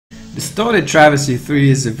Distorted Travesty 3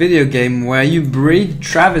 is a video game where you breed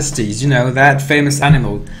travesties, you know, that famous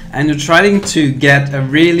animal, and you're trying to get a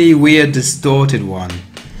really weird distorted one.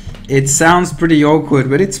 It sounds pretty awkward,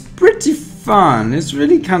 but it's pretty fun. It's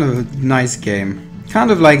really kind of a nice game. Kind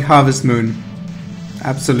of like Harvest Moon.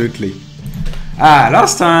 Absolutely.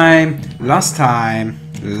 Last time. Last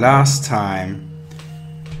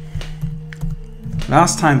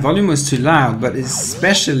time volume was too loud, but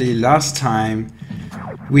especially last time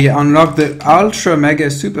we unlocked the ultra mega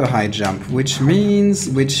super high jump, which means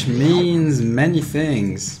many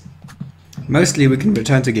things. Mostly we can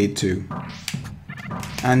return to gate 2.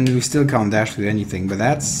 And we still can't dash with anything, but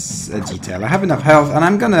that's a detail. I have enough health and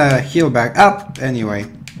I'm gonna heal back up anyway.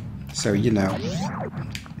 So you know.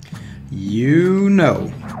 You know.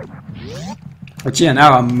 But yeah,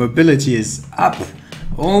 now our mobility is up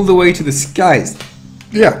all the way to the skies.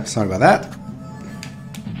 Yeah, sorry about that.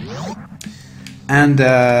 And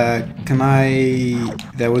can I...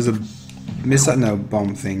 There was a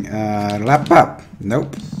bomb thing. Lap up.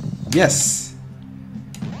 Nope. Yes.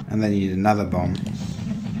 And then you need another bomb.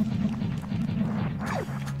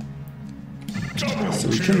 So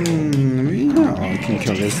we can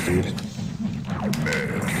kill this dude.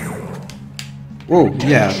 Oh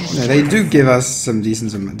yeah, no, they do give us some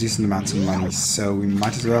decent amounts of money, so we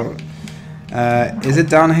might as well. Is it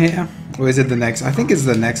down here? Or is it the next? I think it's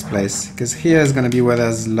the next place, because here is going to be where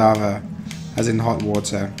there's lava, as in hot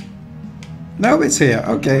water. No, it's here.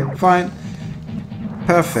 Okay, fine.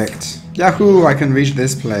 Perfect. Yahoo! I can reach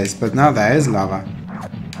this place, but now there is lava.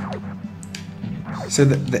 So,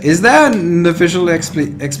 is there an official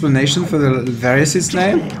explanation for the Varisuit's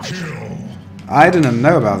name? I didn't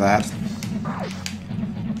know about that.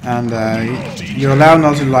 And you're allowed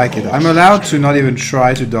not to like it. I'm allowed to not even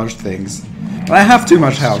try to dodge things. But I have too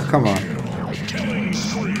much health, come on.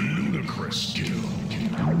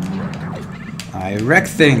 I wreck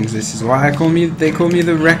things, this is why they call me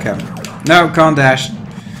the wrecker. No, can't dash.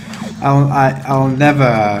 I'll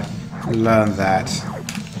never learn that.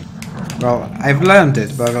 Well, I've learned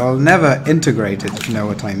it, but I'll never integrate it, if you know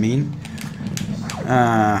what I mean.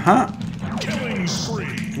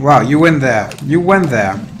 Wow, you went there. You went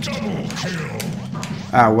there.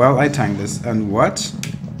 Ah, well, I tanked this. And what?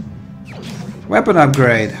 Weapon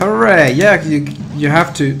upgrade. Hooray! Yeah, you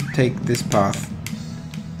have to take this path.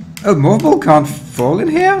 Oh, Morbol can't fall in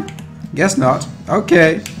here? Guess not.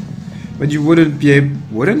 Okay. But you wouldn't be able...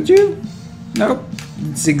 Wouldn't you? Nope.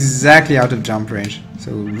 It's exactly out of jump range.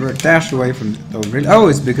 So dash away from... Oh, really? Oh,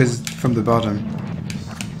 it's because from the bottom.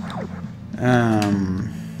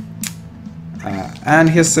 And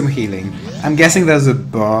here's some healing. I'm guessing there's a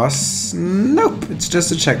boss. Nope, it's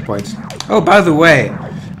just a checkpoint. Oh, by the way,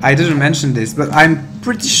 I didn't mention this, but I'm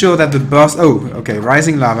pretty sure that the boss... Oh, okay,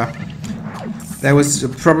 rising lava. There was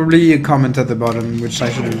probably a comment at the bottom, which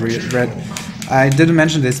I should have read. I didn't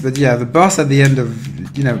mention this, but yeah, the boss at the end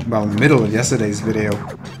of, you know, well, in the middle of yesterday's video,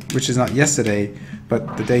 which is not yesterday,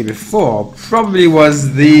 but the day before, probably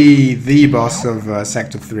was the boss of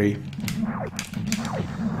Sector 3.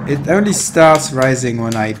 It only starts rising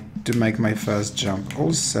when I do make my first jump.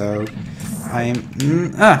 Also, I'm...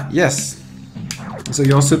 yes. So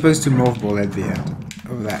you're supposed to morph ball at the end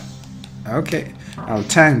of that. Okay. I'll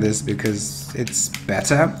tank this because it's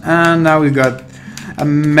better. And now we've got a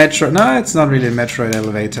metro... No, it's not really a Metroid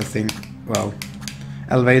elevator thing. Well,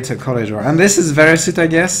 elevator corridor. And this is Varisuit, I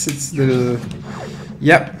guess. It's the...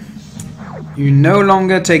 Yep. You no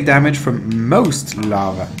longer take damage from most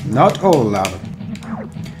lava. Not all lava.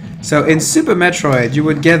 So in Super Metroid, you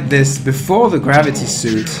would get this before the gravity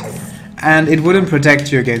suit, and it wouldn't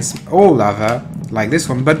protect you against all lava, like this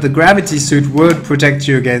one, but the gravity suit would protect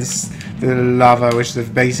you against the lava, which the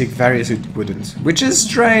basic Varisuit wouldn't. Which is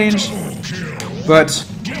strange, but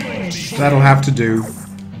that'll have to do.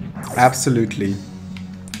 Absolutely.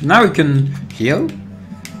 Now we can heal,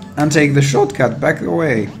 and take the shortcut back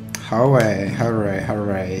away. Hooray, hooray,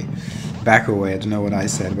 hooray. Back away, I don't know what I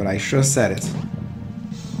said, but I sure said it.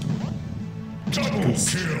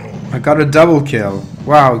 I got a double kill.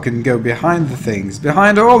 Wow, we can go behind the things,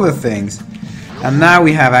 behind all the things. And now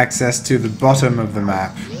we have access to the bottom of the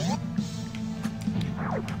map.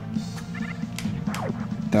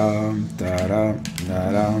 Dum da dum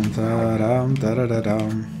da dum da dum da da da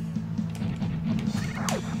dum.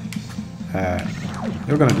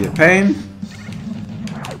 You're gonna be a pain.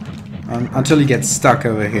 Until he gets stuck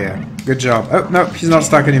over here. Good job. Oh, no, he's not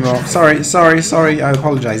stuck anymore. Sorry, sorry, sorry. I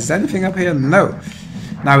apologize. Is there anything up here? No.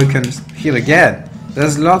 Now we can heal again.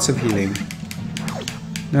 There's lots of healing.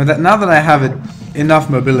 Now that I have enough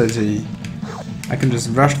mobility, I can just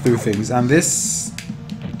rush through things. And this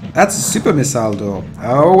That's a super missile door.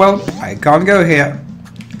 Oh well, I can't go here.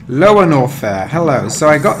 Lower Norfair, hello. So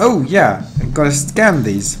I got, oh yeah, I gotta scan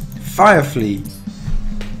these. Fire Flea.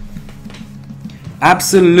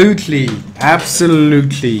 Absolutely,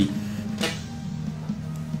 absolutely.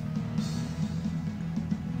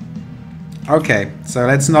 Okay, so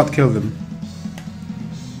let's not kill them.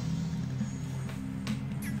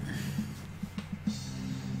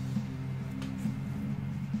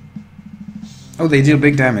 Oh, they deal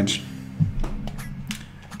big damage.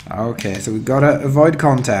 Okay, so we gotta avoid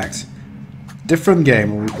contact. Different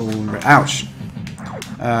game. Ouch.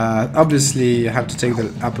 Obviously, I have to take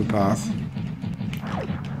the upper path.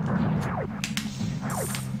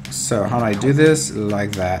 So, how do I do this?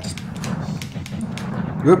 Like that.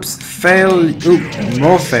 Whoops. Fail. Oop,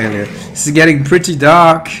 more failure. This is getting pretty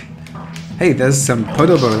dark. Hey, there's some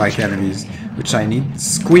Podobo-like enemies, which I need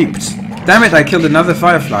squeeped. Damn it, I killed another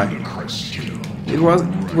firefly. It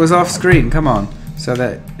was off screen, come on. So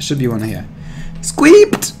there should be one here.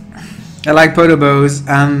 Squeeped! I like Podobos,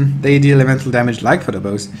 and they deal elemental damage like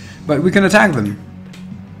Podobos, but we can attack them.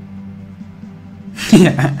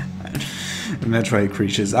 Yeah. The Metroid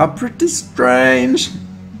creatures are pretty strange.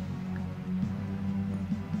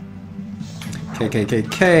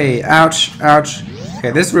 KKKK. Ouch, ouch.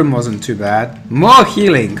 Okay, this room wasn't too bad. More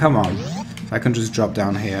healing, come on. So I can just drop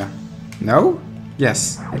down here. No?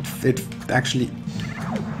 Yes. It actually...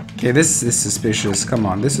 Okay, this is suspicious. Come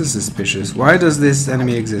on, this is suspicious. Why does this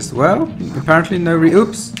enemy exist? Well, apparently no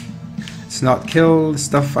oops. It's not kill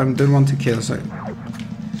stuff I don't want to kill, so...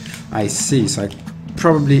 I see, so I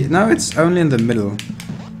probably... No, it's only in the middle.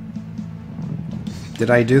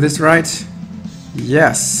 Did I do this right?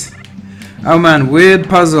 Yes. Oh man, weird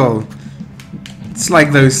puzzle. It's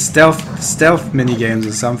like those stealth mini-games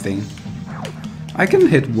or something. I can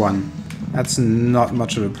hit one. That's not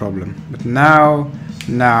much of a problem. But now...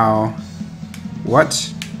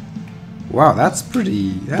 What? Wow, that's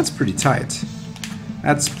pretty tight.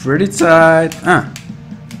 That's pretty tight.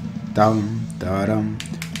 Down, da-dum.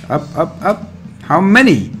 Up. How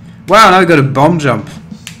many? Wow, now I got a bomb jump.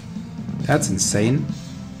 That's insane.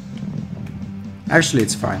 Actually,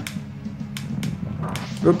 it's fine.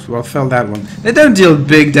 Oops, well, fell that one. They don't deal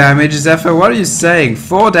big damage, Zephyr. What are you saying?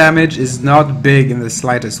 4 damage is not big in the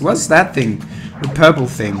slightest. What's that thing? The purple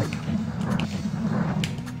thing.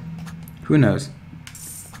 Who knows?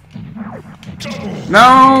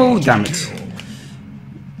 No! Damn it.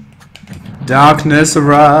 Darkness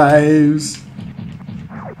arrives.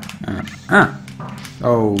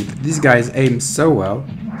 Oh, these guys aim so well.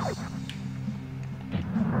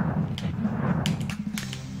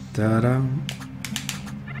 Da-da.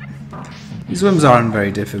 These rooms aren't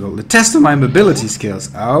very difficult. The test of my mobility skills.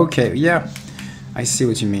 Okay, yeah. I see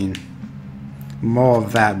what you mean. More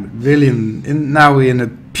of that. Really, now we're in a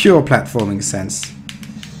pure platforming sense.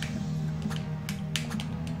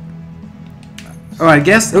 Oh, I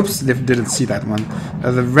guess... Oops, didn't see that one.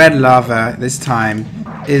 The red lava this time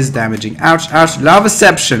is damaging. Ouch, ouch.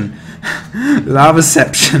 Lavaception.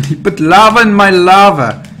 Lavaception. He put lava in my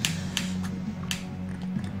lava.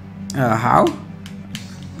 How?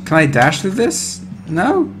 Can I dash through this?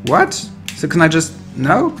 No? What? So can I just...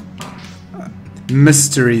 No?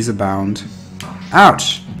 Mysteries abound.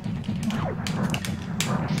 Ouch.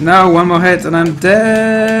 No, one more hit and I'm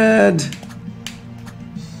dead.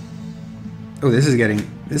 Oh, this is getting...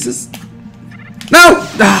 This is... No!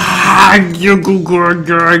 The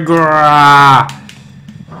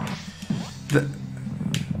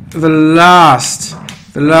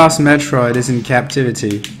last Metroid is in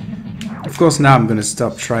captivity. Of course, now I'm gonna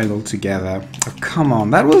stop trying altogether. Oh, come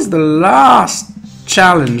on, that was the last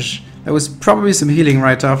challenge. There was probably some healing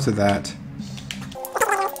right after that.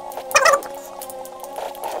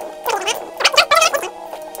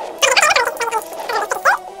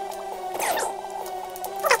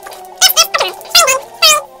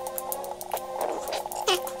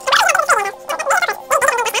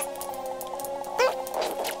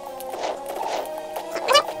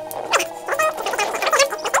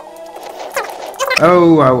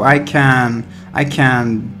 Oh, I can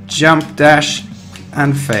jump, dash,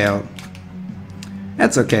 and fail.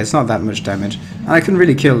 That's okay, it's not that much damage. And I can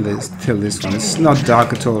really kill this one. It's not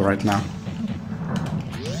dark at all right now.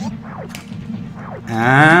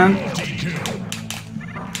 And...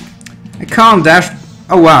 I can't dash...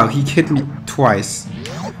 Oh wow, he hit me twice.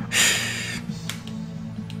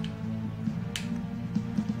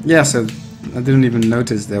 Yeah, so I didn't even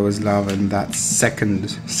notice there was lava in that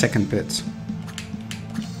second bit.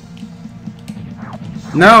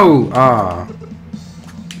 No! Ah.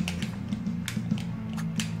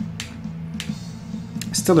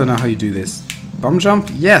 I still don't know how you do this. Bomb jump?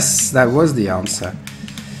 Yes, that was the answer.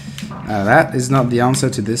 That is not the answer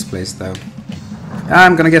to this place, though.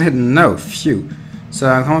 I'm gonna get hit. No, phew. So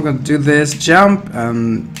I'm gonna do this jump,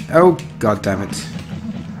 and oh god damn it.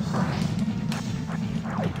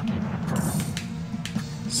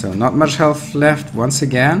 So not much health left once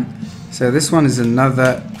again. So this one is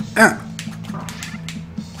another.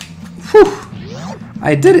 Whew!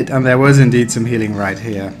 I did it, and there was indeed some healing right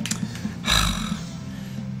here.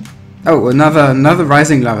 Oh, another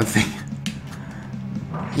rising lava thing.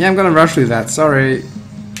 Yeah, I'm gonna rush through that. Sorry,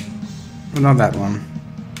 well, not that one.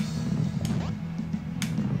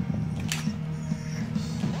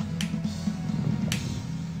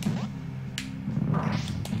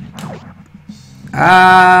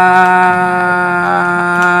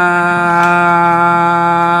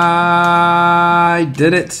 I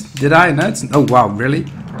did it. Did I? No, it's... Oh, wow, really?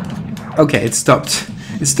 Okay, it stopped.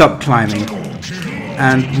 It stopped climbing.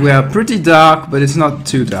 And we are pretty dark, but it's not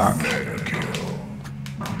too dark.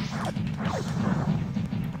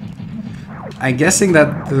 I'm guessing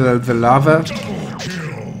that the lava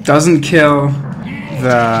doesn't kill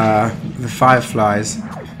the fireflies,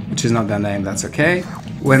 which is not their name, that's okay.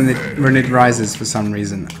 When it rises for some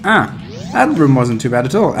reason. That room wasn't too bad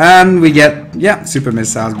at all. And we get, yeah, super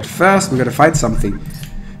missiles. But first, we gotta fight something.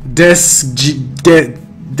 Giga.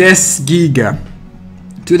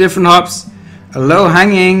 2 different hops, a low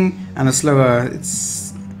hanging and a slower.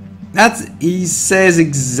 He says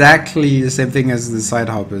exactly the same thing as the side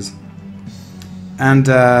hoppers. And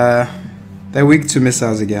they're weak to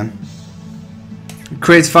missiles again. It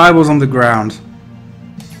creates fireballs on the ground.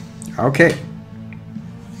 Okay.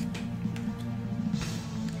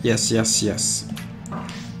 Yes, yes, yes.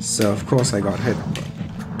 So of course I got hit.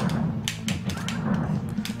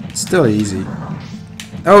 It's still easy.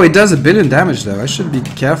 Oh, it does 1 billion damage though. I should be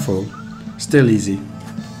careful. Still easy.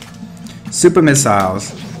 Super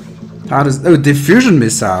missiles. How does... Oh, diffusion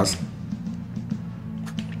missiles.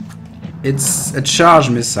 It's a charge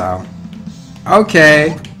missile.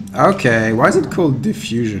 Okay. Okay. Why is it called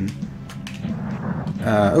diffusion?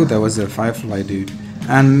 Oh, there was a firefly dude.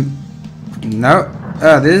 And... No.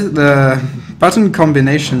 The button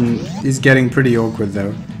combination is getting pretty awkward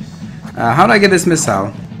though. How do I get this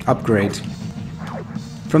missile? Upgrade.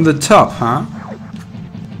 From the top, huh?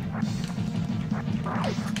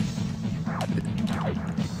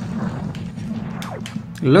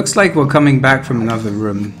 Looks like we're coming back from another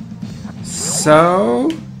room. So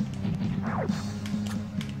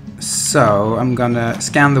I'm gonna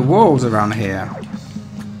scan the walls around here.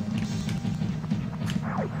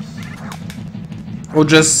 Or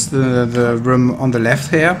just the room on the left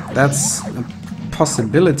here. That's a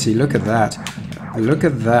possibility. Look at that. Look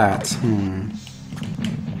at that.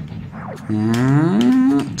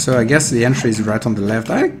 So I guess the entry is right on the left.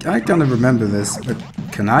 I kind of remember this, but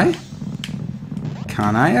can I?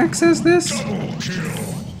 Can I access this?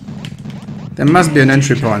 There must be an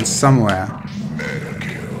entry point somewhere.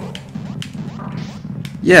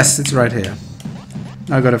 Yes, it's right here.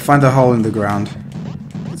 Now I gotta find a hole in the ground.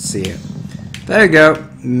 Let's see it. There you go.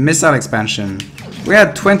 Missile expansion. We're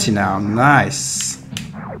at 20 now. Nice.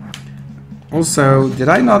 Also, did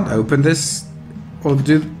I not open this? Or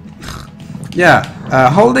do... Yeah,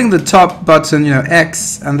 holding the top button, you know,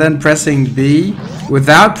 X, and then pressing B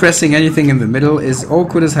without pressing anything in the middle is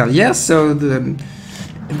awkward as hell. Yes, so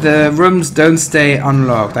the rooms don't stay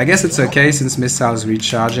unlocked. I guess it's okay since missiles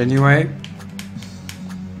recharge anyway.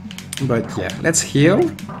 But yeah, let's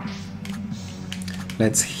heal.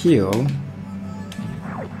 Let's heal.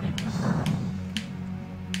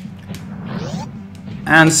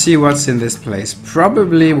 And see what's in this place.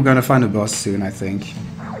 Probably we're gonna find a boss soon, I think.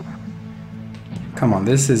 Come on,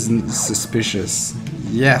 this is suspicious.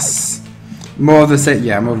 Yes. More of the set.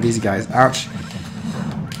 Yeah, more of these guys. Ouch.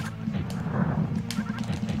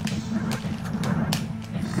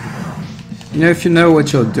 You know, if you know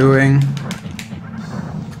what you're doing.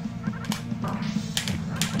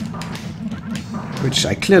 Which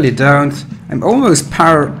I clearly don't. I'm almost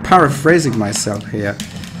paraphrasing myself here.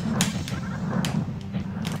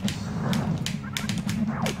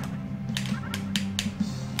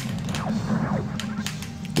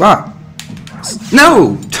 Wow!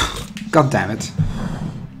 No! God damn it.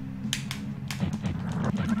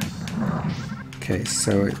 Okay,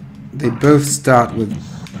 so they both start with...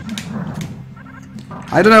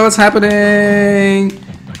 I don't know what's happening!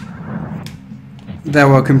 They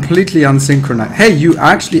were completely unsynchronized. Hey, you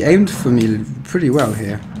actually aimed for me pretty well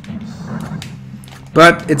here.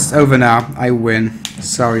 But it's over now. I win.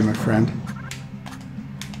 Sorry, my friend.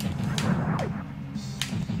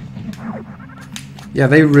 Yeah,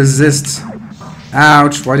 they resist.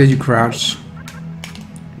 Ouch, why did you crouch?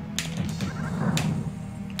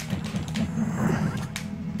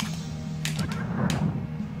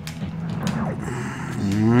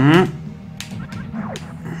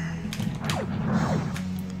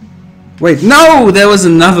 Wait, no! There was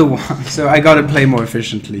another one. So I gotta play more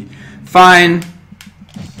efficiently. Fine.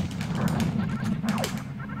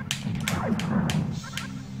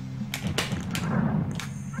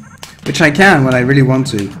 Which I can when I really want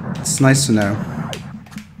to. It's nice to know.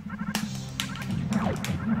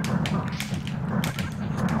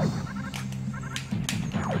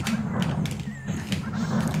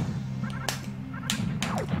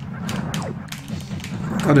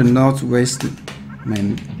 Gotta not waste it.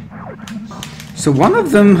 Man. So one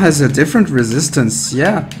of them has a different resistance.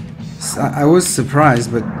 Yeah. I was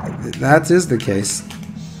surprised, but that is the case.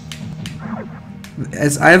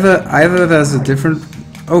 It's either there's a different...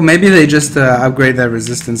 Oh, maybe they just upgrade their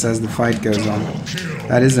resistance as the fight goes on.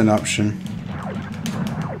 That is an option.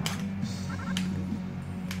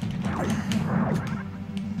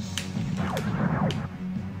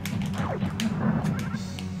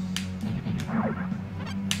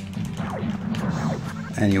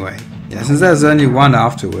 Anyway, yeah, since there's only one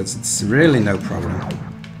afterwards, it's really no problem.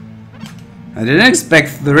 I didn't expect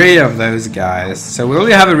 3 of those guys. So will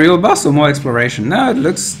we have a real boss or more exploration? No, it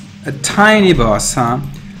looks a tiny boss, huh?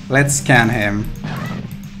 Let's scan him.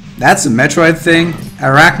 That's a Metroid thing.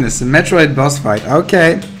 Arachnus, a Metroid boss fight.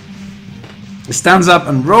 Okay. He stands up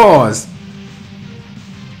and roars.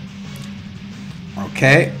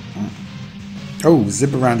 Okay. Oh,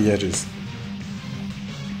 zip around the edges.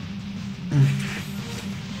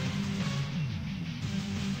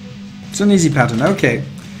 It's an easy pattern. Okay.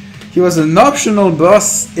 He was an optional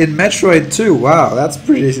boss in Metroid 2. Wow, that's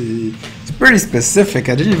pretty specific.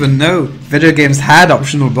 I didn't even know video games had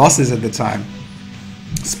optional bosses at the time.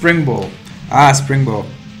 Spring Ball. Ah, Spring Ball.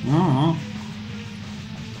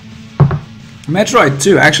 Metroid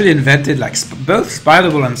 2 actually invented like both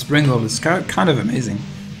Spider Ball and Spring Ball. It's kind of amazing.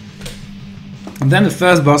 And then the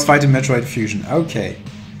first boss fight in Metroid Fusion. Okay.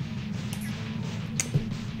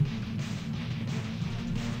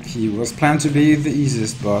 He was planned to be the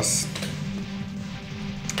easiest boss.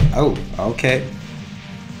 Oh, okay.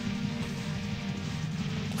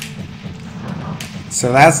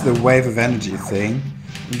 So that's the wave of energy thing.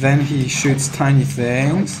 Then he shoots tiny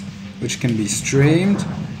things, which can be streamed.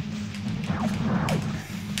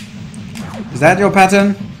 Is that your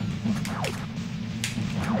pattern?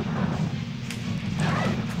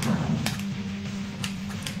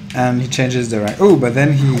 And he changes direction. Oh, but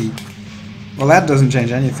then he... Well, that doesn't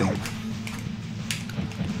change anything.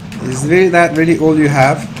 Is that really all you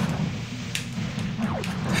have?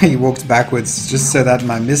 He walked backwards just so that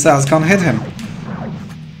my missiles can't hit him.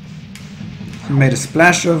 He made a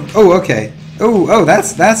splash of... Oh, okay. Oh,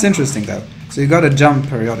 that's interesting though. So you gotta jump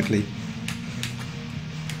periodically.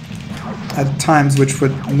 At times which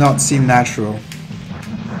would not seem natural.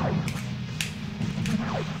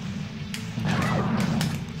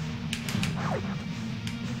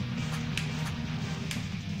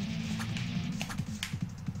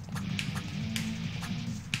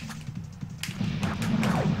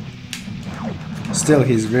 Still,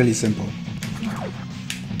 he's really simple.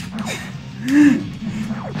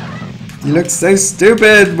 He looks so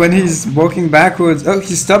stupid when he's walking backwards. Oh,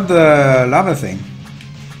 he stopped the lava thing.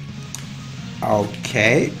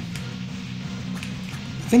 Okay. I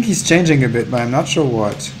think he's changing a bit, but I'm not sure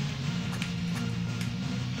what.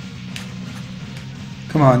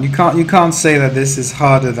 Come on, you can't say that this is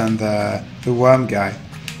harder than the worm guy.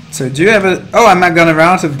 So do you ever... Oh, I'm not gonna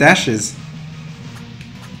run out of dashes.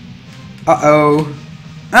 Uh-oh.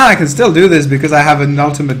 Ah, I can still do this because I have an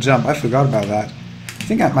ultimate jump. I forgot about that. I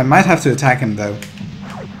think I might have to attack him though.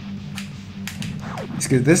 It's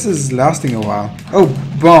good. This is lasting a while. Oh,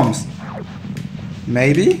 bombs.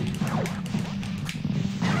 Maybe?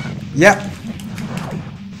 Yep.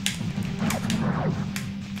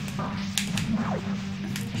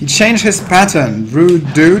 He changed his pattern.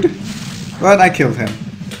 Rude dude. But I killed him.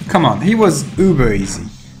 Come on, he was uber easy.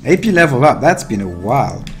 AP level up. That's been a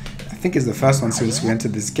while. I think it's the first one since we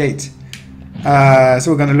entered this gate. So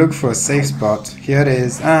we're gonna look for a safe spot. Here it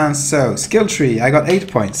is. And so, skill tree. I got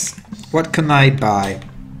 8 points. What can I buy?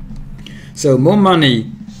 So, more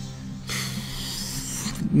money.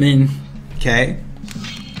 I mean, okay.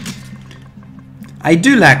 I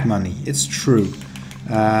do lack money. It's true.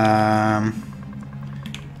 So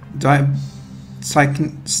I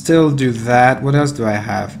can still do that. What else do I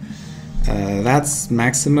have? That's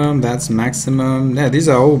maximum, that's maximum. Yeah, these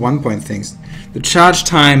are all 1 point things. The charge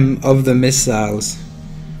time of the missiles.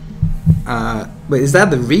 Wait, is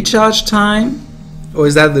that the recharge time? Or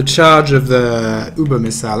is that the charge of the Uber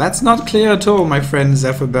missile? That's not clear at all, my friend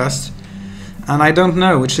Zephyrburst. And I don't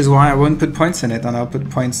know, which is why I won't put points in it, and I'll put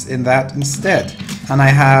points in that instead. And I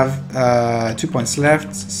have 2 points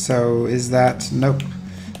left, so is that... Nope.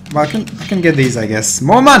 Well, I can get these, I guess.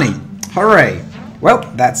 More money! Hooray! Well,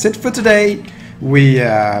 that's it for today. We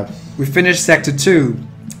finished Sector 2,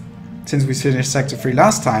 since we finished Sector 3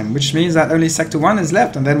 last time, which means that only Sector 1 is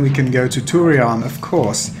left, and then we can go to Turion, of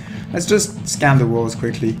course. Let's just scan the walls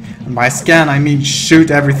quickly. And by scan, I mean shoot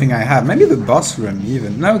everything I have. Maybe the boss room,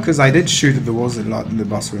 even. No, because I did shoot at the walls a lot in the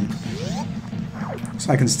boss room.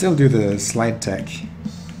 So I can still do the slide tech.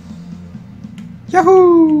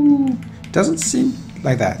 Yahoo! Doesn't seem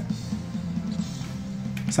like that.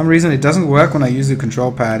 For some reason it doesn't work when I use the control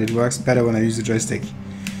pad. It works better when I use the joystick.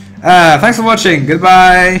 Thanks for watching.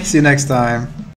 Goodbye. See you next time.